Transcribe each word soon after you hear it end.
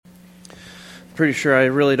pretty sure I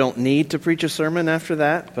really don't need to preach a sermon after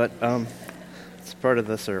that, but it's part of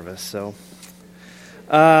the service. So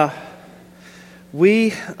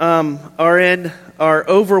we are in our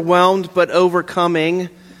Overwhelmed but Overcoming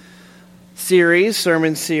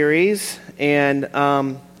sermon series,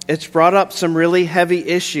 and it's brought up some really heavy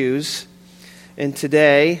issues, and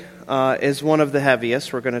today is one of the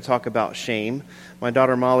heaviest. We're going to talk about shame. My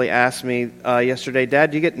daughter Molly asked me yesterday, "Dad,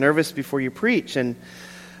 do you get nervous before you preach?" And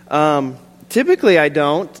typically I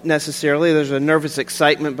don't necessarily. There's a nervous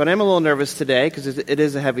excitement, but I'm a little nervous today because it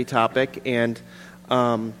is a heavy topic, and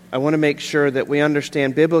I want to make sure that we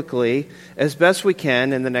understand biblically as best we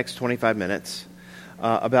can in the next 25 minutes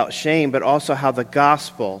about shame, but also how the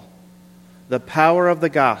gospel, the power of the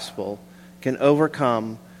gospel, can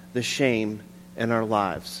overcome the shame in our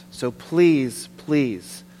lives. So please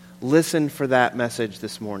listen for that message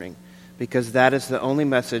this morning, because that is the only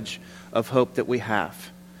message of hope that we have.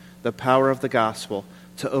 The power of the gospel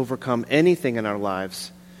to overcome anything in our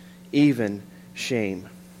lives, even shame.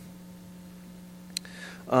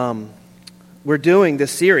 We're doing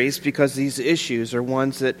this series because these issues are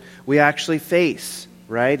ones that we actually face,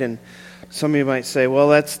 right? And some of you might say,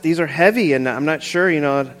 well, these are heavy, and I'm not sure,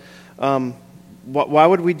 why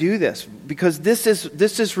would we do this? Because this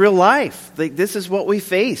is real life. This is what we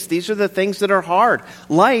face. These are the things that are hard.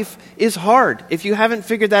 Life is hard, if you haven't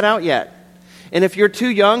figured that out yet. And if you're too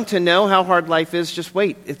young to know how hard life is, just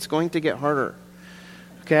wait. It's going to get harder.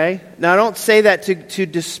 Okay? Now, I don't say that to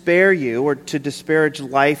despair you or to disparage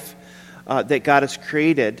life that God has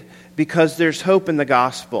created, because there's hope in the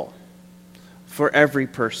gospel for every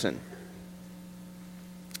person.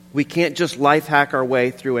 We can't just life hack our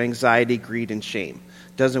way through anxiety, greed, and shame.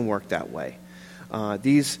 It doesn't work that way.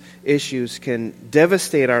 These issues can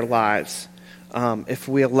devastate our lives if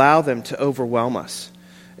we allow them to overwhelm us.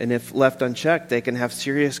 And if left unchecked, they can have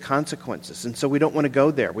serious consequences. And so we don't want to go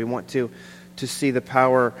there. We want to see the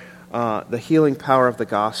power, the healing power of the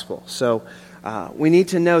gospel. So we need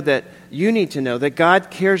to know that, you need to know that God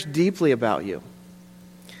cares deeply about you.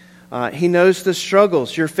 He knows the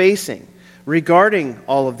struggles you're facing regarding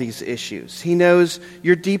all of these issues. He knows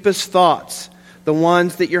your deepest thoughts, the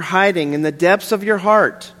ones that you're hiding in the depths of your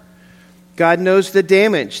heart. God knows the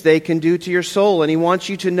damage they can do to your soul, and He wants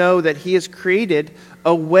you to know that He has created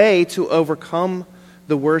a way to overcome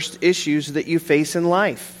the worst issues that you face in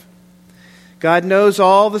life. God knows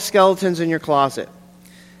all the skeletons in your closet,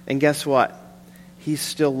 and guess what? He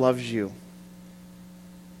still loves you.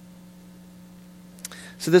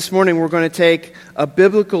 So this morning we're going to take a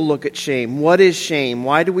biblical look at shame. What is shame?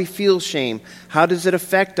 Why do we feel shame? How does it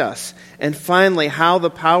affect us? And finally, how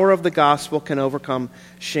the power of the gospel can overcome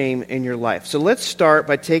shame in your life. So let's start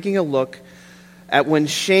by taking a look at when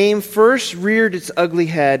shame first reared its ugly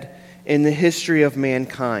head in the history of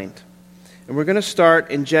mankind. And we're going to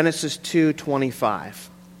start in Genesis 2:25.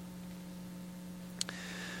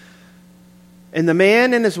 And the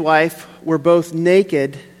man and his wife were both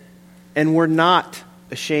naked and were not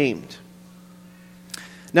ashamed.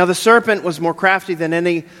 Now the serpent was more crafty than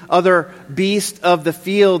any other beast of the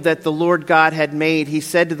field that the Lord God had made. He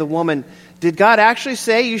said to the woman, "Did God actually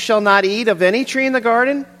say you shall not eat of any tree in the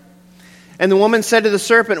garden?" And the woman said to the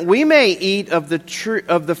serpent, "We may eat of the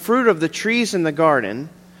fruit of the trees in the garden,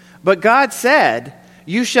 but God said,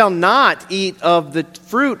 you shall not eat of the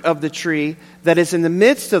fruit of the tree that is in the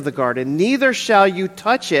midst of the garden, neither shall you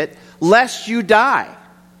touch it, lest you die."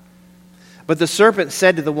 But the serpent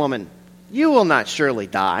said to the woman, "You will not surely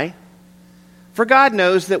die. For God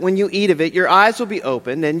knows that when you eat of it, your eyes will be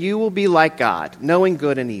opened, and you will be like God, knowing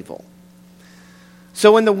good and evil."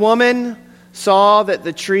 So when the woman saw that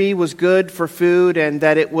the tree was good for food, and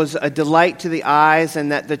that it was a delight to the eyes,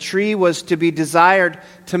 and that the tree was to be desired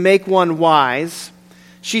to make one wise,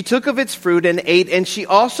 she took of its fruit and ate, and she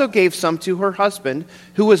also gave some to her husband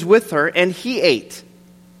who was with her, and he ate.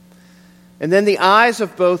 And then the eyes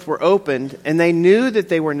of both were opened, and they knew that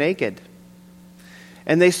they were naked.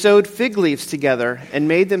 And they sewed fig leaves together and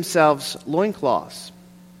made themselves loincloths.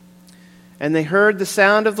 And they heard the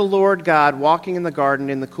sound of the Lord God walking in the garden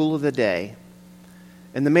in the cool of the day.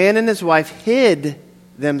 And the man and his wife hid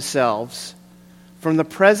themselves from the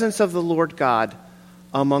presence of the Lord God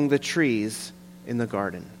among the trees in the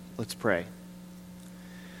garden. Let's pray.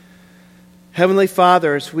 Heavenly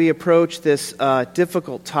Father, as we approach this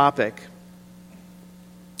difficult topic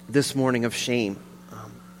this morning of shame,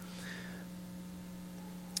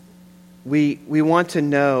 we want to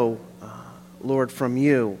know, Lord, from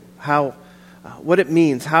you what it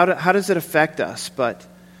means. How does it affect us? But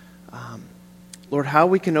Lord, how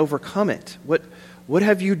we can overcome it. What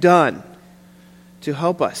have you done to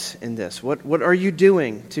help us in this? What are you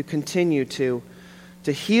doing to continue to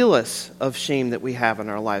to heal us of shame that we have in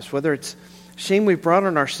our lives, whether it's shame we've brought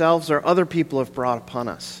on ourselves or other people have brought upon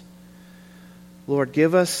us. Lord,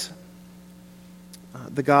 give us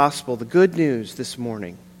the gospel, the good news this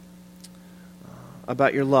morning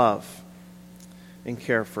about your love and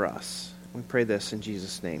care for us. We pray this in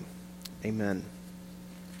Jesus' name. Amen.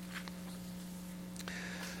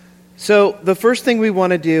 So the first thing we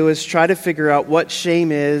want to do is try to figure out what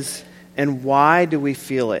shame is and why do we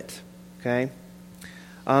feel it. Okay?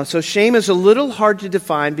 So shame is a little hard to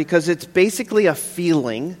define because it's basically a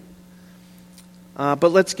feeling.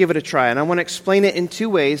 But let's give it a try. And I want to explain it in two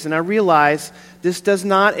ways. And I realize this does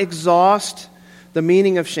not exhaust the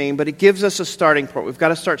meaning of shame, but it gives us a starting point. We've got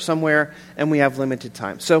to start somewhere, and we have limited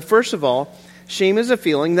time. So first of all, shame is a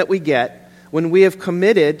feeling that we get when we have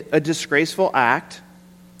committed a disgraceful act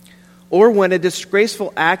or when a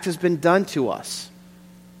disgraceful act has been done to us.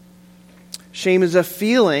 Shame is a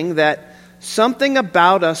feeling that something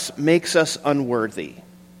about us makes us unworthy.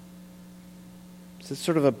 It's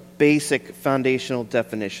sort of a basic foundational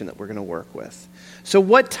definition that we're going to work with. So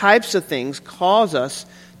what types of things cause us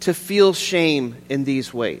to feel shame in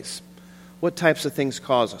these ways? What types of things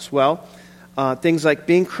cause us? Well, things like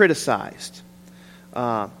being criticized,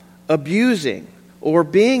 abusing or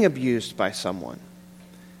being abused by someone,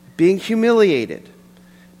 being humiliated,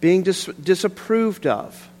 being disapproved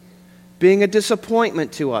of, being a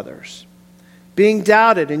disappointment to others, being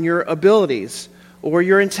doubted in your abilities or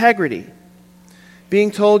your integrity, being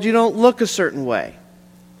told you don't look a certain way,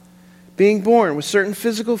 being born with certain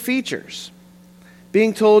physical features,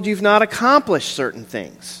 being told you've not accomplished certain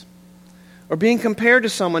things, or being compared to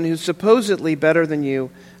someone who's supposedly better than you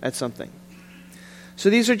at something. So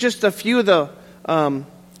these are just a few of the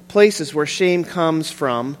places where shame comes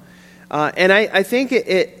from. And I think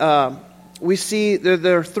we see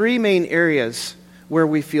there are three main areas where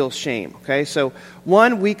we feel shame. Okay, so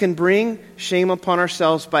one, we can bring shame upon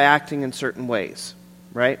ourselves by acting in certain ways,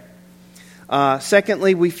 right?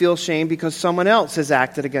 Secondly, we feel shame because someone else has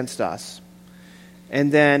acted against us. And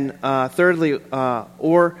then thirdly,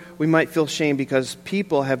 or we might feel shame because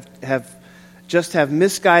people have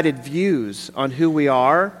misguided views on who we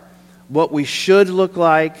are, what we should look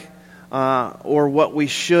like, or what we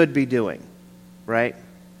should be doing, right?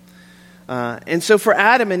 And so for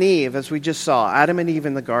Adam and Eve, as we just saw, Adam and Eve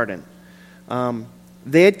in the garden,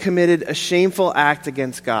 they had committed a shameful act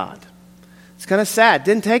against God. It's kind of sad. It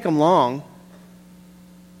didn't take them long.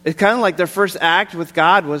 It's kind of like their first act with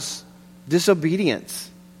God was disobedience.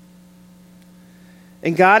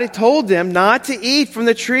 And God had told them not to eat from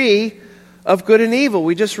the tree of good and evil.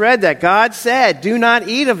 We just read that. God said, do not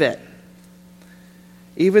eat of it.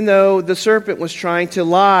 Even though the serpent was trying to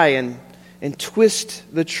lie and twist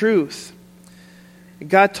the truth.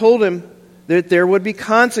 God told him that there would be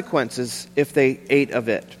consequences if they ate of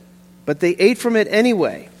it. But they ate from it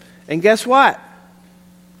anyway. And guess what?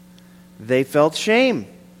 They felt shame.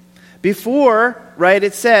 Before, right,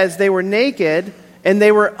 it says they were naked and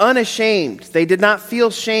they were unashamed. They did not feel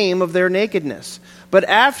shame of their nakedness. But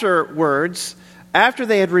afterwards, after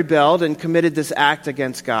they had rebelled and committed this act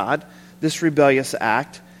against God, this rebellious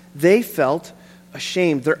act, they felt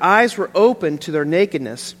ashamed. Their eyes were open to their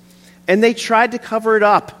nakedness, and they tried to cover it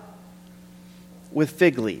up with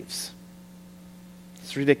fig leaves.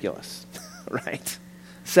 It's ridiculous, right?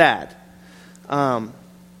 Sad.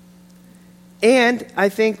 And I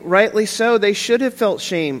think rightly so, they should have felt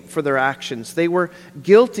shame for their actions. They were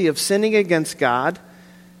guilty of sinning against God,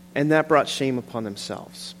 and that brought shame upon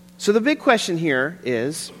themselves. So the big question here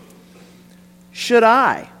is, should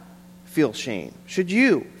I feel shame? Should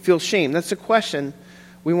you feel shame? That's a question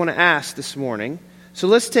we want to ask this morning. So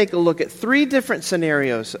let's take a look at three different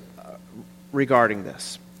scenarios regarding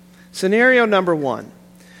this. Scenario number one.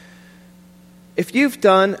 If you've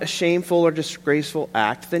done a shameful or disgraceful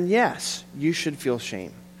act, then yes, you should feel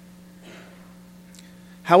shame.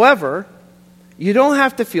 However, you don't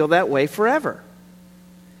have to feel that way forever.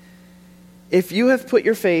 If you have put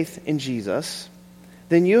your faith in Jesus,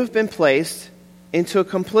 then you have been placed into a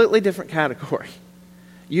completely different category.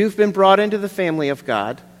 You've been brought into the family of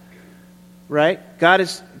God, right? God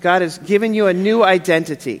has given you a new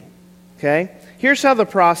identity, okay? Here's how the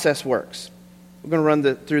process works. We're going to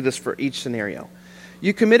run through this for each scenario.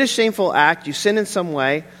 You commit a shameful act, you sin in some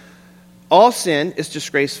way. All sin is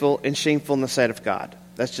disgraceful and shameful in the sight of God.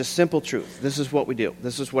 That's just simple truth. This is what we do.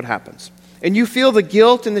 This is what happens. And you feel the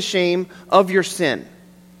guilt and the shame of your sin,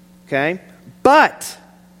 okay? But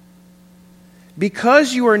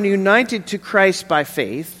because you are united to Christ by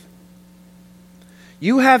faith,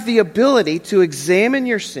 you have the ability to examine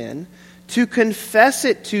your sin, to confess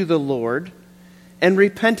it to the Lord, and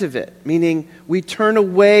repent of it, meaning we turn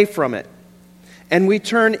away from it. And we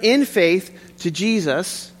turn in faith to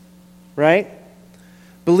Jesus, right?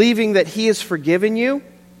 Believing that He has forgiven you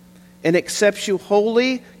and accepts you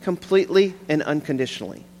wholly, completely, and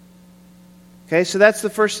unconditionally. Okay, so that's the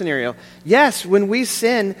first scenario. Yes, when we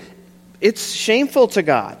sin, it's shameful to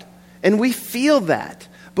God, and we feel that,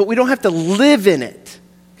 but we don't have to live in it.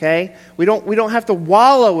 Okay, we don't have to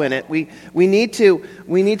wallow in it. We need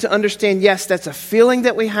to understand. Yes, that's a feeling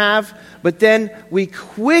that we have, but then we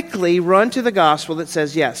quickly run to the gospel that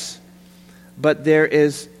says yes, but there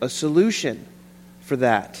is a solution for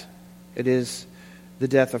that. It is the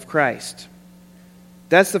death of Christ.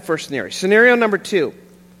 That's the first scenario. Scenario number 2.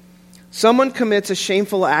 Someone commits a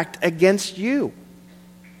shameful act against you.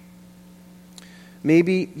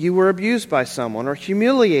 Maybe you were abused by someone or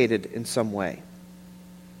humiliated in some way.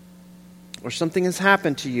 Or something has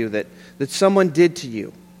happened to you that someone did to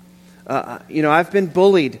you. I've been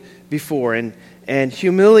bullied before and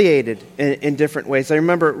humiliated in different ways. I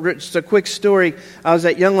remember, just a quick story, I was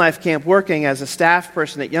at Young Life Camp working as a staff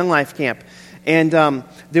person at Young Life Camp. And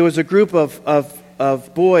there was a group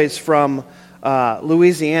of boys from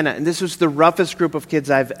Louisiana. And this was the roughest group of kids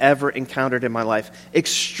I've ever encountered in my life.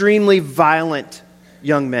 Extremely violent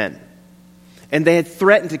young men. And they had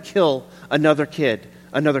threatened to kill another kid,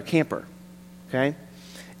 another camper. Okay?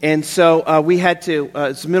 And so we had to,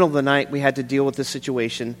 it's the middle of the night, we had to deal with this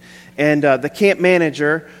situation. And the camp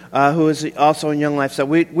manager, who was also in Young Life, said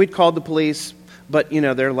we'd called the police, but,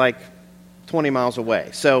 they're like 20 miles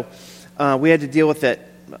away. So we had to deal with it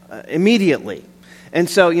immediately. And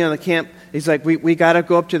so, the camp, he's like, we got to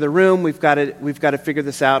go up to the room, we've got to figure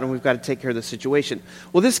this out, and we've got to take care of the situation.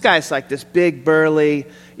 Well, this guy's like this big, burly,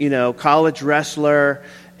 college wrestler,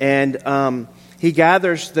 and he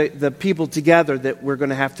gathers the people together that we're going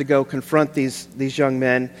to have to go confront these young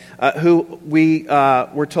men who we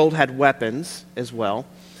were told had weapons as well.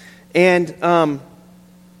 And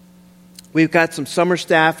we've got some summer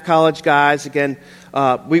staff, college guys. Again,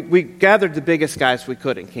 we gathered the biggest guys we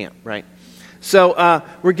could in camp, right? So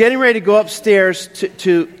we're getting ready to go upstairs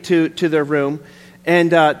to their room. And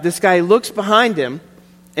this guy looks behind him.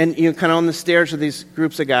 And kind of on the stairs of these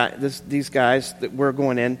groups of guys, these guys that we're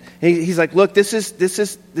going in. He's like, "Look,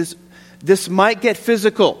 this might get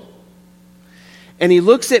physical." And he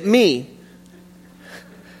looks at me.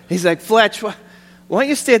 He's like, "Fletch, why don't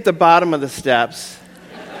you stay at the bottom of the steps,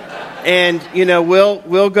 and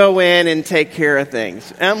we'll go in and take care of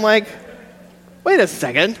things." And I'm like, "Wait a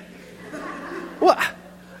second, what?"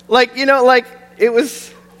 Like it was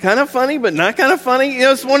kind of funny, but not kind of funny.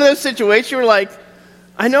 It's one of those situations where like,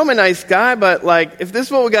 I know I'm a nice guy, but if this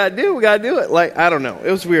is what we got to do it. I don't know.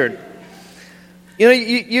 It was weird.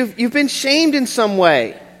 You've been shamed in some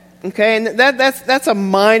way, okay? And that's a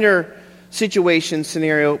minor situation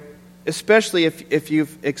scenario, especially if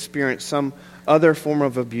you've experienced some other form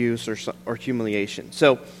of abuse or humiliation.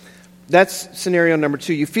 So that's scenario number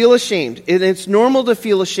 2. You feel ashamed. It's normal to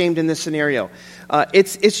feel ashamed in this scenario.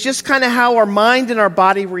 It's just kind of how our mind and our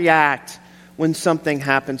body react when something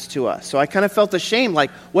happens to us. So I kind of felt ashamed,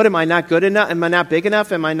 like, what, am I not good enough? Am I not big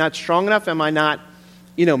enough? Am I not strong enough? Am I not,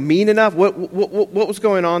 mean enough? What was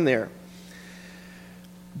going on there?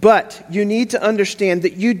 But you need to understand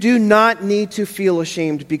that you do not need to feel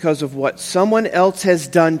ashamed because of what someone else has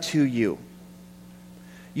done to you.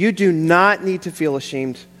 You do not need to feel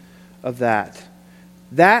ashamed of that.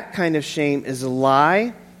 That kind of shame is a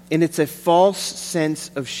lie, and it's a false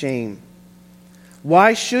sense of shame.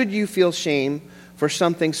 Why should you feel shame for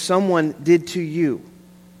something someone did to you?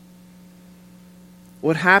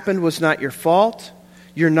 What happened was not your fault.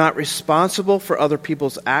 You're not responsible for other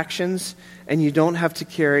people's actions, and you don't have to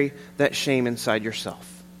carry that shame inside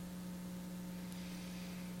yourself.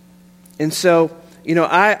 And so,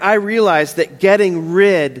 I realize that getting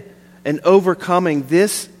rid and overcoming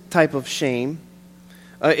this type of shame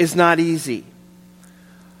is not easy.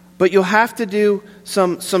 But you'll have to do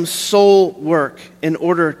some soul work in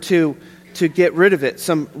order to get rid of it.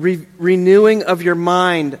 Some renewing of your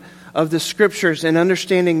mind of the Scriptures and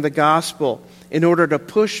understanding the gospel in order to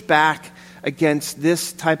push back against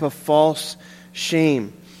this type of false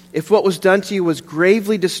shame. If what was done to you was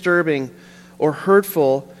gravely disturbing or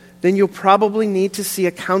hurtful, then you'll probably need to see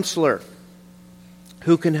a counselor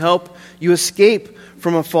who can help you escape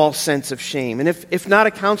from a false sense of shame. And if not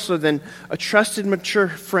a counselor, then a trusted, mature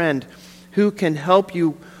friend who can help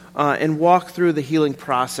you and walk through the healing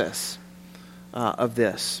process of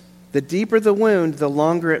this. The deeper the wound, the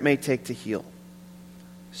longer it may take to heal.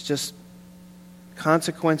 It's just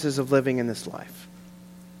consequences of living in this life.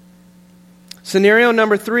 Scenario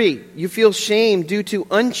number 3, you feel shame due to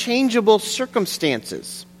unchangeable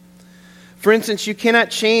circumstances. For instance, you cannot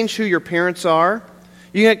change who your parents are.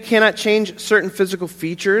 You cannot change certain physical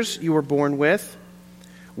features you were born with,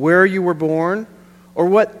 where you were born, or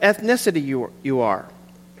what ethnicity you are.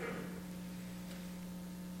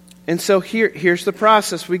 And so here's the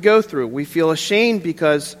process we go through. We feel ashamed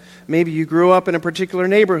because maybe you grew up in a particular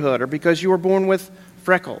neighborhood, or because you were born with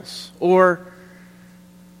freckles. Or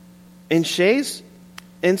in Shay's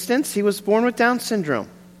instance, he was born with Down syndrome.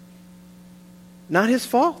 Not his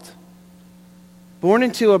fault. Born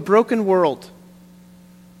into a broken world.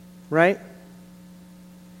 Right?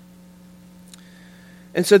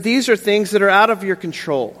 And so these are things that are out of your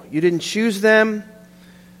control. You didn't choose them.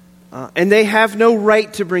 And they have no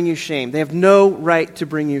right to bring you shame. They have no right to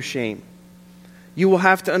bring you shame. You will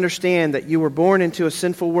have to understand that you were born into a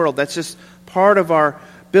sinful world. That's just part of our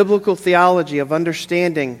biblical theology of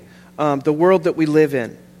understanding the world that we live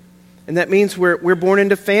in. And that means we're born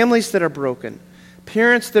into families that are broken,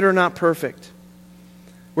 parents that are not perfect.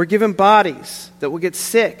 We're given bodies that will get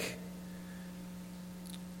sick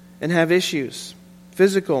and have issues,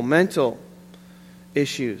 physical, mental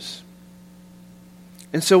issues.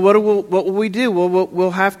 And so what will we do?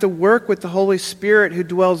 We'll have to work with the Holy Spirit who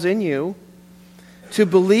dwells in you to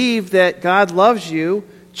believe that God loves you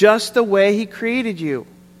just the way He created you.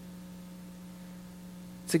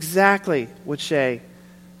 It's exactly what Shay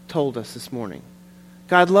told us this morning.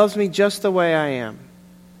 God loves me just the way I am.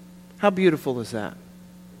 How beautiful is that?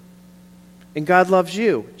 And God loves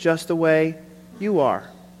you just the way you are.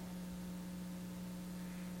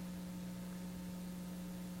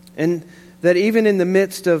 And that even in the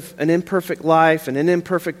midst of an imperfect life and an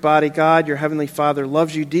imperfect body, God, your Heavenly Father,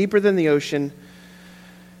 loves you deeper than the ocean,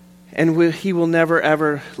 and He will never,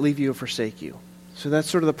 ever leave you or forsake you. So that's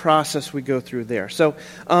sort of the process we go through there. So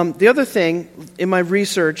the other thing, in my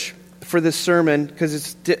research for this sermon,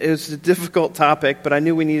 because it was a difficult topic, but I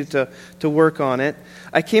knew we needed to work on it,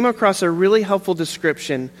 I came across a really helpful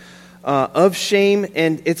description of shame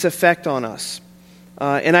and its effect on us.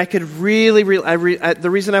 And I could really, the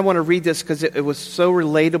reason I want to read this because it was so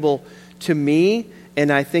relatable to me,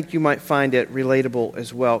 and I think you might find it relatable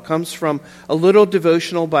as well. It comes from a little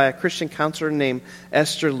devotional by a Christian counselor named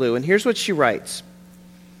Esther Liu. And here's what she writes.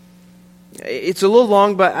 It's a little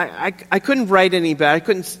long, but I couldn't write any better. I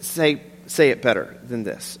couldn't say it better than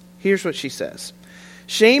this. Here's what she says.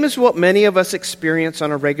 Shame is what many of us experience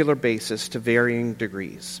on a regular basis to varying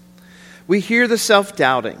degrees. We hear the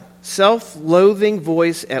self-doubting, self-loathing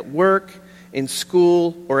voice at work, in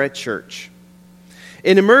school, or at church.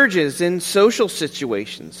 It emerges in social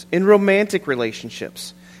situations, in romantic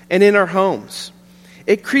relationships, and in our homes.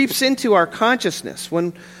 It creeps into our consciousness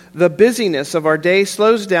when the busyness of our day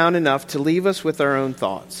slows down enough to leave us with our own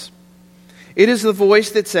thoughts. It is the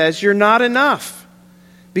voice that says, you're not enough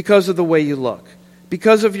because of the way you look,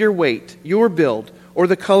 because of your weight, your build, or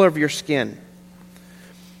the color of your skin.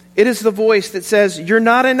 It is the voice that says, you're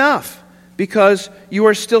not enough because you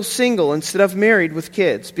are still single instead of married with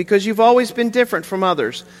kids, because you've always been different from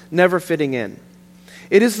others, never fitting in.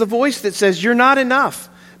 It is the voice that says, you're not enough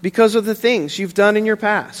because of the things you've done in your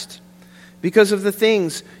past, because of the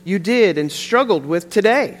things you did and struggled with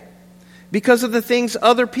today, because of the things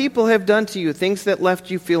other people have done to you, things that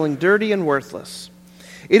left you feeling dirty and worthless.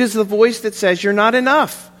 It is the voice that says, you're not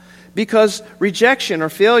enough because rejection or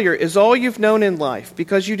failure is all you've known in life,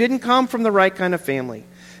 because you didn't come from the right kind of family,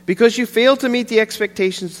 because you failed to meet the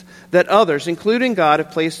expectations that others, including God,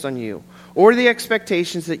 have placed on you, or the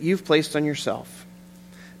expectations that you've placed on yourself.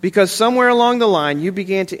 Because somewhere along the line, you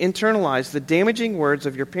began to internalize the damaging words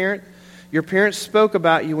of your parents spoke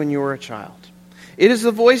about you when you were a child. It is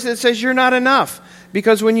the voice that says you're not enough,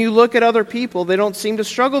 because when you look at other people, they don't seem to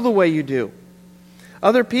struggle the way you do.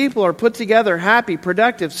 Other people are put together, happy,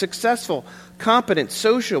 productive, successful, competent,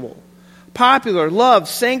 sociable, popular, loved,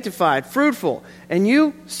 sanctified, fruitful, and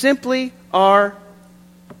you simply are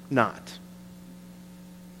not.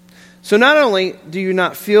 So not only do you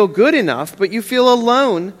not feel good enough, but you feel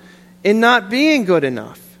alone in not being good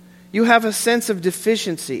enough. You have a sense of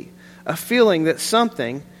deficiency, a feeling that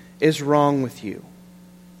something is wrong with you.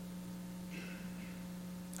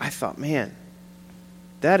 I thought, man,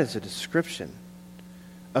 that is a description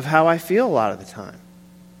of how I feel a lot of the time.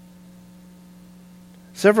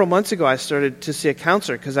 Several months ago, I started to see a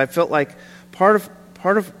counselor because I felt like part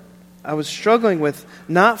of I was struggling with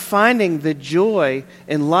not finding the joy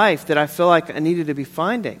in life that I feel like I needed to be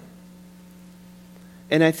finding.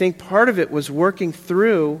 And I think part of it was working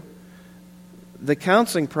through the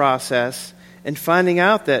counseling process and finding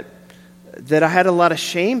out that I had a lot of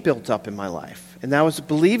shame built up in my life. And that was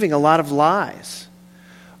believing a lot of lies.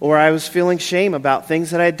 Or I was feeling shame about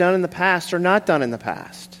things that I had done in the past or not done in the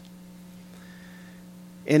past.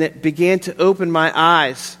 And it began to open my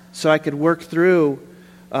eyes so I could work through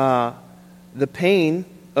the pain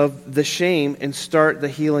of the shame and start the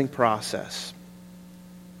healing process.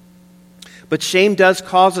 But shame does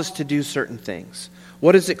cause us to do certain things.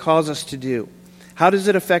 What does it cause us to do? How does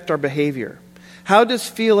it affect our behavior? How does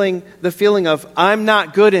the feeling of I'm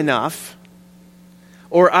not good enough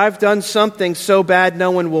or I've done something so bad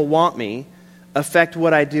no one will want me affect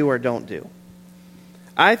what I do or don't do?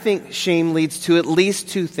 I think shame leads to at least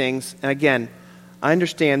two things. And again, I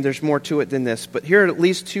understand there's more to it than this, but here are at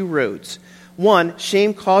least two roads. One,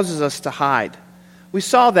 shame causes us to hide. We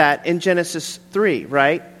saw that in Genesis 3,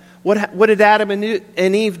 right? What did Adam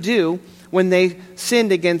and Eve do when they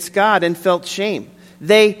sinned against God and felt shame?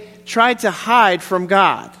 They tried to hide from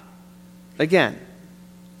God. Again,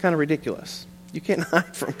 kind of ridiculous. You can't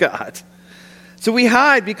hide from God. So we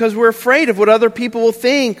hide because we're afraid of what other people will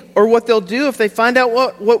think or what they'll do if they find out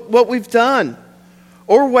what we've done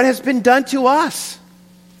or what has been done to us.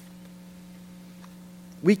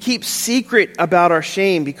 We keep secret about our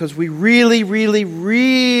shame because we really, really,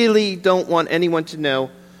 really don't want anyone to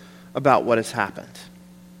know about what has happened.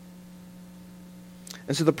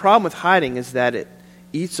 And so the problem with hiding is that it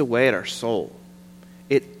eats away at our soul.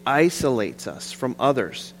 It isolates us from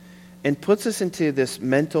others and puts us into this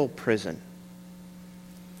mental prison.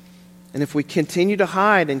 And if we continue to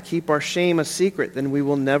hide and keep our shame a secret, then we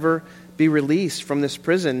will never be released from this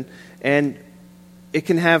prison, and it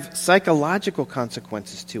can have psychological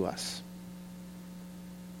consequences to us.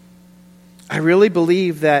 I really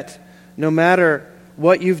believe that no matter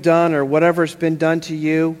what you've done or whatever's been done to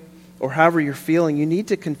you or however you're feeling, you need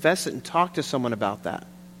to confess it and talk to someone about that.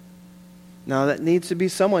 Now, that needs to be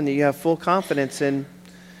someone that you have full confidence in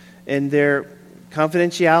their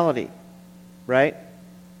confidentiality, right?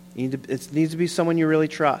 It needs to be someone you really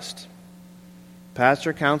trust.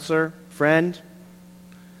 Pastor, counselor, friend,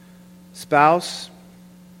 spouse.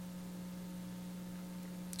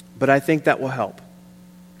 But I think that will help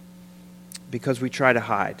because we try to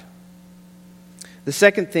hide. The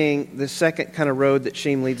second kind of road that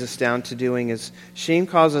shame leads us down to doing is shame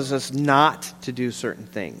causes us not to do certain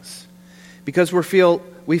things. Because we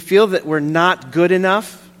feel that we're not good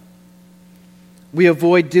enough, we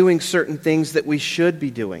avoid doing certain things that we should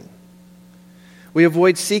be doing. We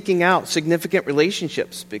avoid seeking out significant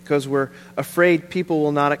relationships because we're afraid people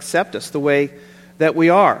will not accept us the way that we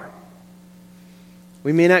are.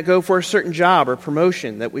 We may not go for a certain job or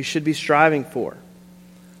promotion that we should be striving for.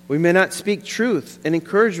 We may not speak truth and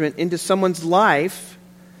encouragement into someone's life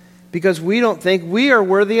because we don't think we are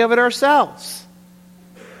worthy of it ourselves.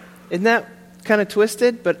 Isn't that kind of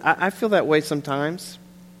twisted? But I feel that way sometimes.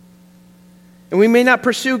 And we may not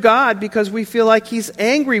pursue God because we feel like He's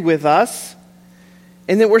angry with us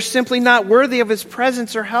and that we're simply not worthy of His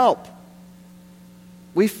presence or help.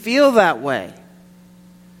 We feel that way.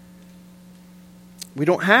 We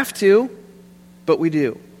don't have to, but we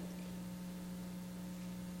do.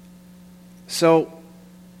 So,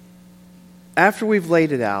 after we've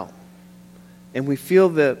laid it out and we feel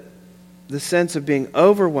the sense of being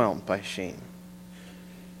overwhelmed by shame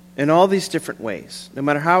in all these different ways, no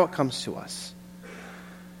matter how it comes to us,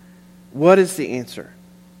 what is the answer?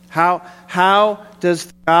 How does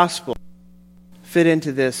the gospel fit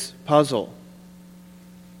into this puzzle?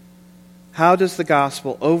 How does the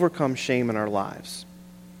gospel overcome shame in our lives?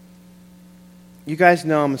 You guys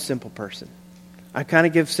know I'm a simple person. I kind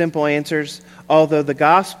of give simple answers, although the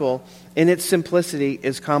gospel, in its simplicity,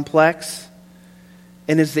 is complex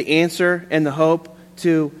and is the answer and the hope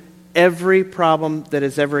to every problem that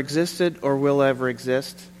has ever existed or will ever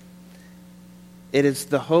exist. It is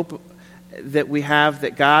the hope that we have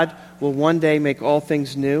that God will one day make all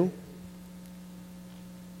things new.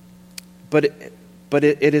 But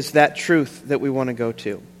it is that truth that we want to go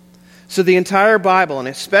to. So the entire Bible, and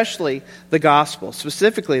especially the Gospel,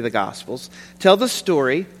 specifically the Gospels, tell the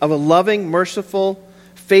story of a loving, merciful,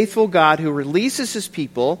 faithful God who releases His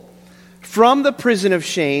people from the prison of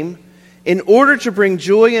shame in order to bring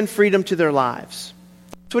joy and freedom to their lives.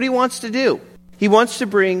 That's what He wants to do. He wants to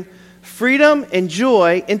bring freedom and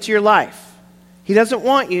joy into your life. He doesn't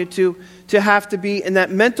want you to have to be in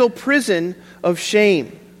that mental prison of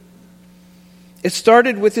shame. It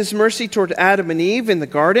started with His mercy toward Adam and Eve in the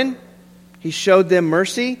garden. He showed them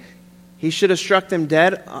mercy. He should have struck them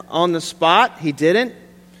dead on the spot. He didn't.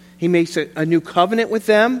 He makes a new covenant with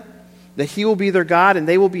them that He will be their God and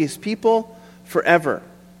they will be His people forever,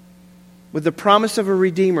 with the promise of a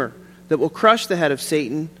Redeemer that will crush the head of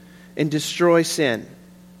Satan and destroy sin.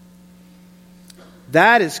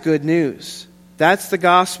 That is good news. That's the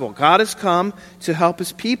gospel. God has come to help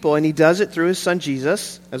his people, and he does it through his son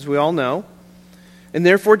Jesus, as we all know. And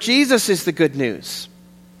therefore, Jesus is the good news.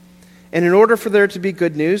 And in order for there to be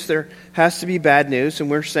good news, there has to be bad news. And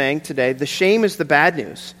we're saying today, the shame is the bad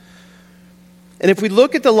news. And if we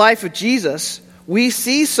look at the life of Jesus, we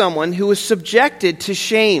see someone who was subjected to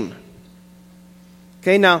shame.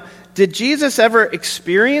 Okay, now, did Jesus ever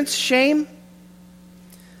experience shame?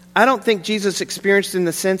 I don't think Jesus experienced in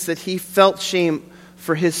the sense that he felt shame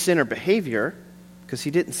for his sin or behavior, because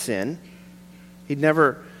he didn't sin. He'd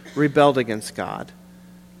never rebelled against God.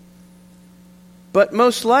 But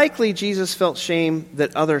most likely, Jesus felt shame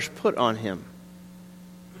that others put on him.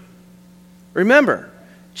 Remember,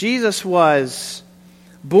 Jesus was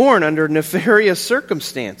born under nefarious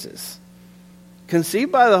circumstances,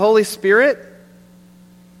 conceived by the Holy Spirit.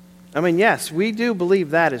 I mean, yes, we do believe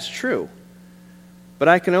that is true. But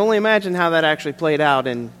I can only imagine how that actually played out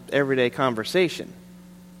in everyday conversation,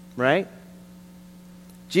 right?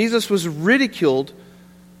 Jesus was ridiculed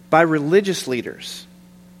by religious leaders.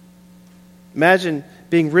 Imagine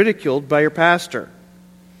being ridiculed by your pastor.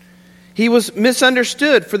 He was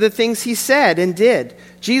misunderstood for the things he said and did.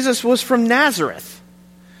 Jesus was from Nazareth,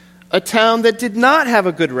 a town that did not have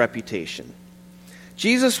a good reputation.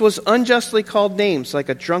 Jesus was unjustly called names like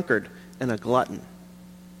a drunkard and a glutton.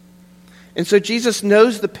 And so Jesus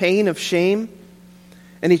knows the pain of shame,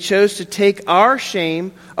 and he chose to take our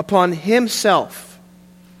shame upon himself.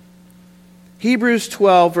 Hebrews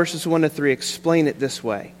 12, verses 1 to 3 explain it this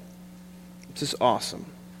way. This is awesome.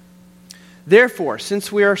 Therefore,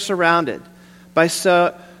 since we are surrounded by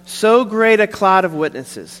so great a cloud of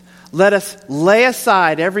witnesses, let us lay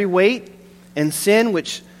aside every weight and sin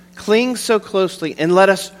which clings so closely, and let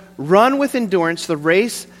us run with endurance the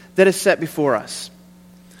race that is set before us.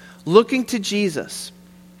 Looking to Jesus,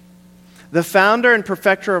 the founder and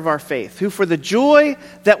perfecter of our faith, who for the joy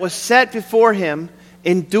that was set before him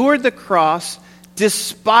endured the cross,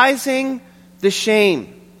 despising the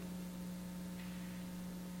shame,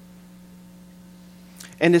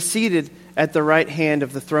 and is seated at the right hand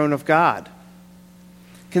of the throne of God.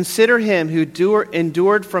 Consider him who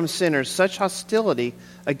endured from sinners such hostility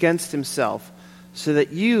against himself, so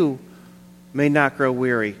that you may not grow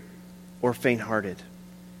weary or faint-hearted.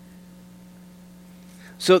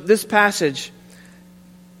 So this passage,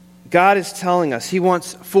 God is telling us he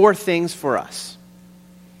wants 4 things for us.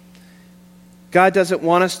 God doesn't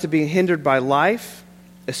want us to be hindered by life,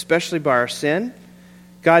 especially by our sin.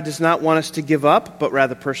 God does not want us to give up, but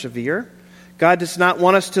rather persevere. God does not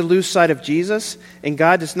want us to lose sight of Jesus, and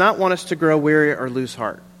God does not want us to grow weary or lose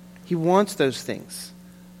heart. He wants those things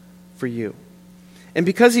for you. And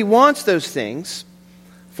because he wants those things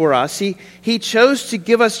for us, he chose to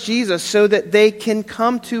give us Jesus so that they can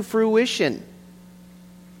come to fruition.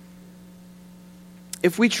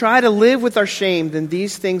 If we try to live with our shame, then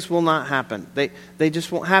these things will not happen. They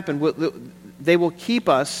just won't happen. They will keep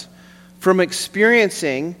us from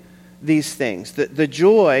experiencing these things. The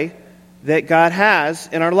joy that God has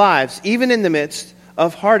in our lives, even in the midst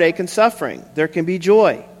of heartache and suffering. There can be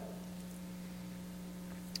joy.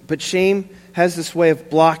 But shame has this way of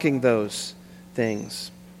blocking those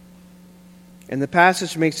things. And the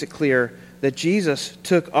passage makes it clear that Jesus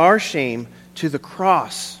took our shame to the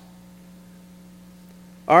cross.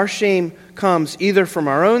 Our shame comes either from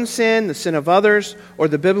our own sin, the sin of others, or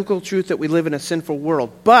the biblical truth that we live in a sinful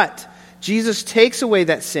world. But Jesus takes away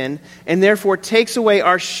that sin and therefore takes away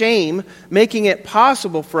our shame, making it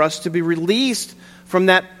possible for us to be released from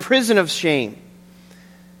that prison of shame.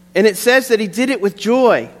 And it says that he did it with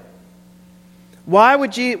joy. Why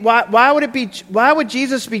would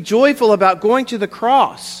Jesus be joyful about going to the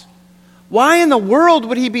cross? Why in the world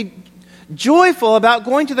would he be joyful about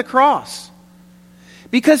going to the cross?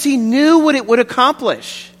 Because he knew what it would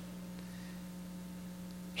accomplish.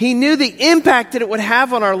 He knew the impact that it would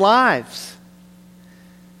have on our lives.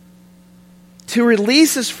 To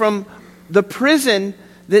release us from the prison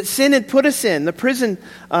that sin had put us in, the prison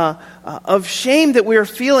of shame that we were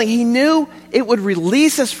feeling. He knew it would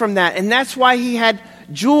release us from that, and that's why he had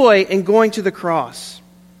joy in going to the cross.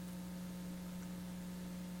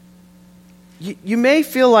 You may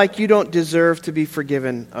feel like you don't deserve to be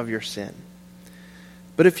forgiven of your sin.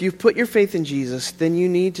 But if you've put your faith in Jesus, then you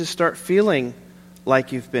need to start feeling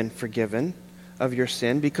like you've been forgiven of your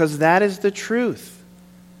sin, because that is the truth.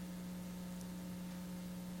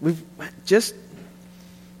 We've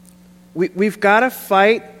got to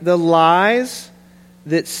fight the lies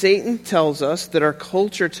that Satan tells us, that our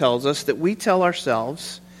culture tells us, that we tell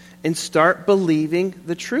ourselves, and start believing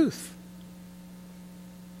the truth.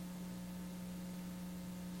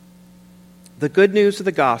 The good news of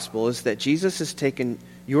the gospel is that Jesus has taken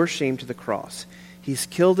your shame to the cross. He's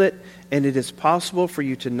killed it, and it is possible for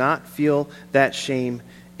you to not feel that shame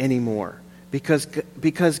anymore. Because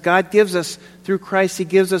God gives us, through Christ, He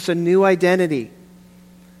gives us a new identity.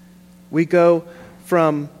 We go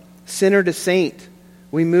from sinner to saint.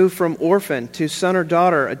 We move from orphan to son or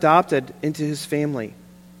daughter adopted into His family.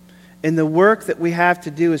 And the work that we have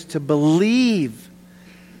to do is to believe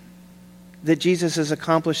that Jesus has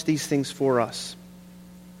accomplished these things for us.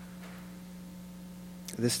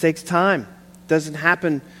 This takes time. It doesn't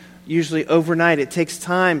happen usually overnight. It takes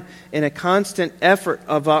time and a constant effort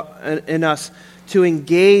in us to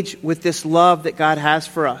engage with this love that God has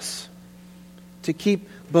for us, to keep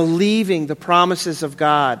believing the promises of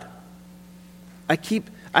God.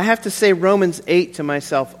 I have to say Romans 8 to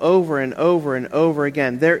myself over and over and over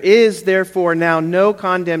again. There is therefore now no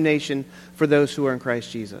condemnation for those who are in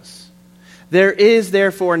Christ Jesus. There is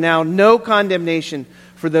therefore now no condemnation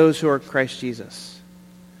for those who are in Christ Jesus.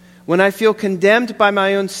 When I feel condemned by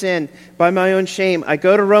my own sin, by my own shame, I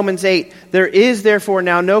go to Romans 8. There is therefore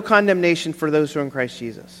now no condemnation for those who are in Christ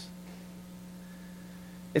Jesus.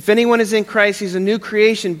 If anyone is in Christ, he's a new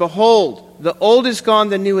creation. Behold, the old is gone,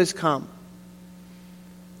 the new has come.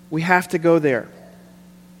 We have to go there.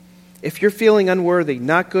 If you're feeling unworthy,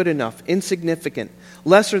 not good enough, insignificant,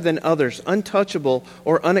 lesser than others, untouchable,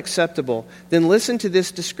 or unacceptable, then listen to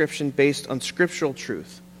this description based on scriptural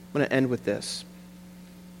truth. I'm going to end with this.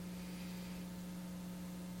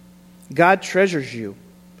 God treasures you,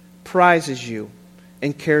 prizes you,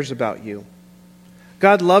 and cares about you.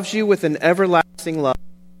 God loves you with an everlasting love.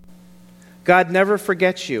 God never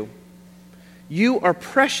forgets you. You are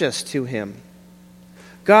precious to Him.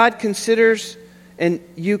 God considers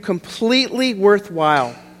you completely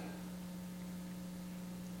worthwhile.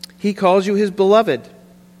 He calls you His beloved.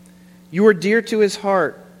 You are dear to His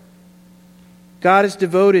heart. God is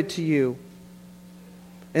devoted to you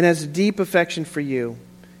and has a deep affection for you.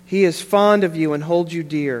 He is fond of you and holds you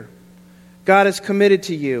dear. God is committed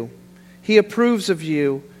to you. He approves of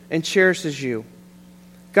you and cherishes you.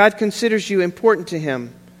 God considers you important to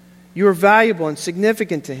Him. You are valuable and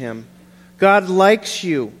significant to Him. God likes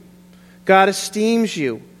you. God esteems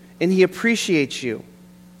you, and He appreciates you.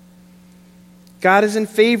 God is in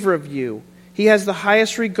favor of you. He has the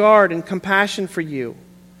highest regard and compassion for you.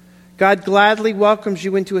 God gladly welcomes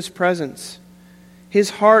you into His presence. His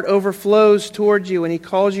heart overflows toward you, and He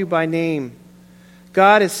calls you by name.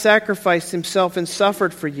 God has sacrificed Himself and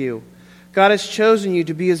suffered for you. God has chosen you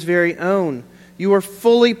to be His very own. You are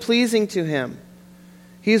fully pleasing to Him.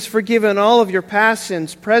 He has forgiven all of your past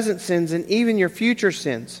sins, present sins, and even your future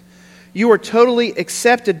sins. You are totally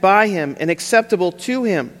accepted by Him and acceptable to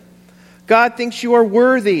Him. God thinks you are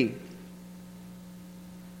worthy.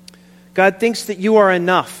 God thinks that you are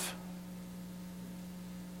enough.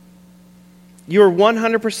 You are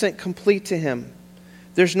 100% complete to Him.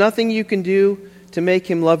 There's nothing you can do to make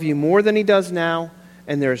Him love you more than He does now,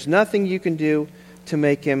 and there's nothing you can do to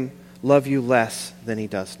make Him love you less than He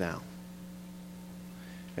does now.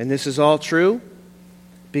 And this is all true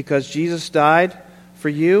because Jesus died for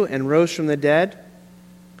you and rose from the dead.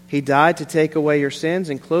 He died to take away your sins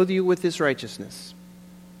and clothe you with His righteousness.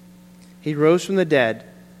 He rose from the dead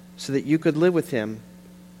so that you could live with Him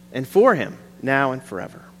and for Him now and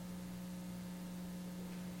forever.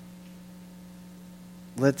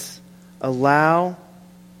 Let's allow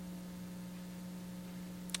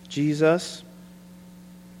Jesus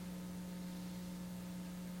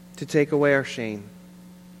to take away our shame,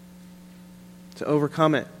 to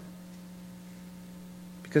overcome it,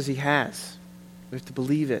 because He has. We have to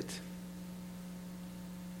believe it.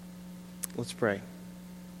 Let's pray.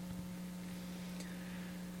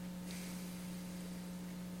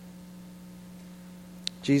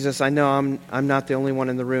 Jesus, I know I'm not the only one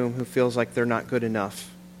in the room who feels like they're not good enough.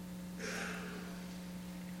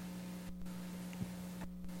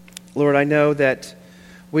 Lord, I know that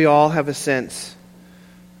we all have a sense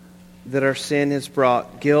that our sin has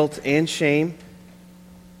brought guilt and shame.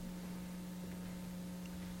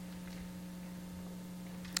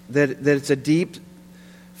 That it's a deep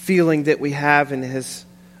feeling that we have and has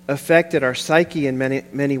affected our psyche in many,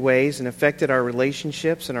 many ways and affected our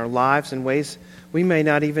relationships and our lives in ways we may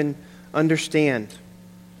not even understand.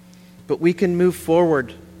 But we can move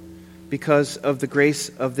forward because of the grace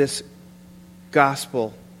of this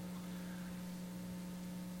gospel.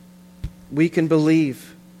 We can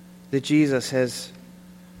believe that Jesus has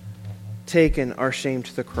taken our shame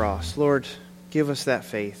to the cross. Lord, give us that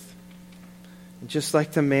faith. And just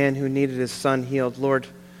like the man who needed his son healed, Lord,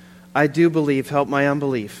 I do believe. Help my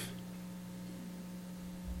unbelief.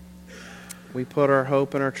 We put our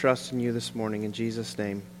hope and our trust in you this morning. In Jesus'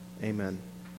 name, amen.